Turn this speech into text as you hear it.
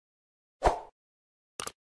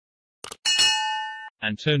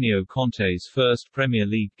Antonio Conte's first Premier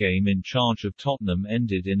League game in charge of Tottenham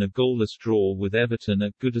ended in a goalless draw with Everton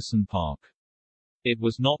at Goodison Park. It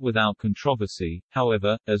was not without controversy,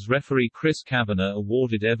 however, as referee Chris Kavanagh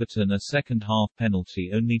awarded Everton a second-half penalty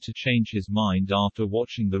only to change his mind after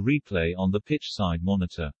watching the replay on the pitchside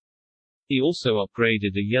monitor. He also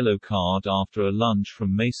upgraded a yellow card after a lunge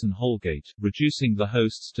from Mason Holgate, reducing the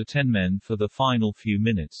hosts to 10 men for the final few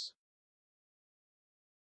minutes.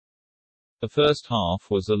 The first half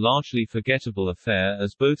was a largely forgettable affair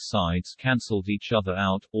as both sides cancelled each other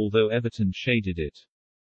out, although Everton shaded it.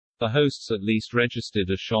 The hosts at least registered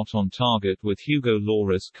a shot on target with Hugo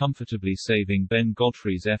Lloris comfortably saving Ben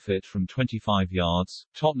Godfrey's effort from 25 yards.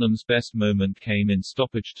 Tottenham's best moment came in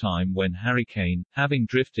stoppage time when Harry Kane, having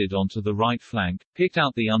drifted onto the right flank, picked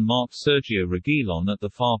out the unmarked Sergio Reguilon at the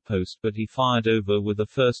far post but he fired over with a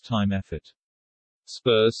first-time effort.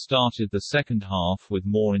 Spurs started the second half with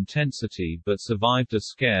more intensity but survived a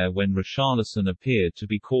scare when Richarlison appeared to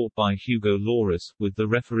be caught by Hugo Lloris, with the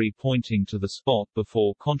referee pointing to the spot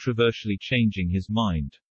before controversially changing his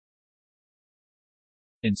mind.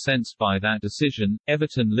 Incensed by that decision,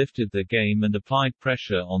 Everton lifted their game and applied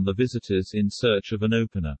pressure on the visitors in search of an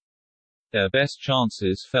opener. Their best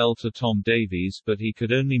chances fell to Tom Davies but he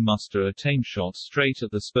could only muster a tame shot straight at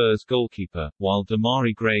the Spurs goalkeeper, while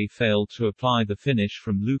Demarai Gray failed to apply the finish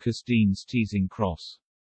from Lucas Digne's teasing cross.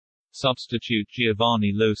 Substitute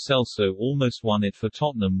Giovanni Lo Celso almost won it for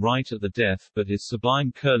Tottenham right at the death but his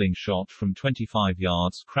sublime curling shot from 25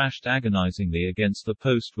 yards crashed agonizingly against the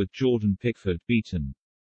post with Jordan Pickford beaten.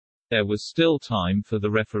 There was still time for the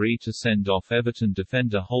referee to send off Everton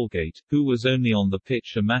defender Holgate, who was only on the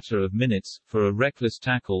pitch a matter of minutes, for a reckless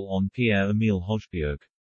tackle on Pierre-Emile Højbjerg.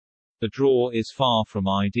 The draw is far from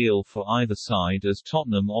ideal for either side as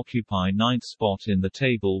Tottenham occupy ninth spot in the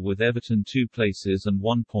table with Everton 2 places and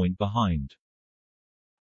 1 point behind.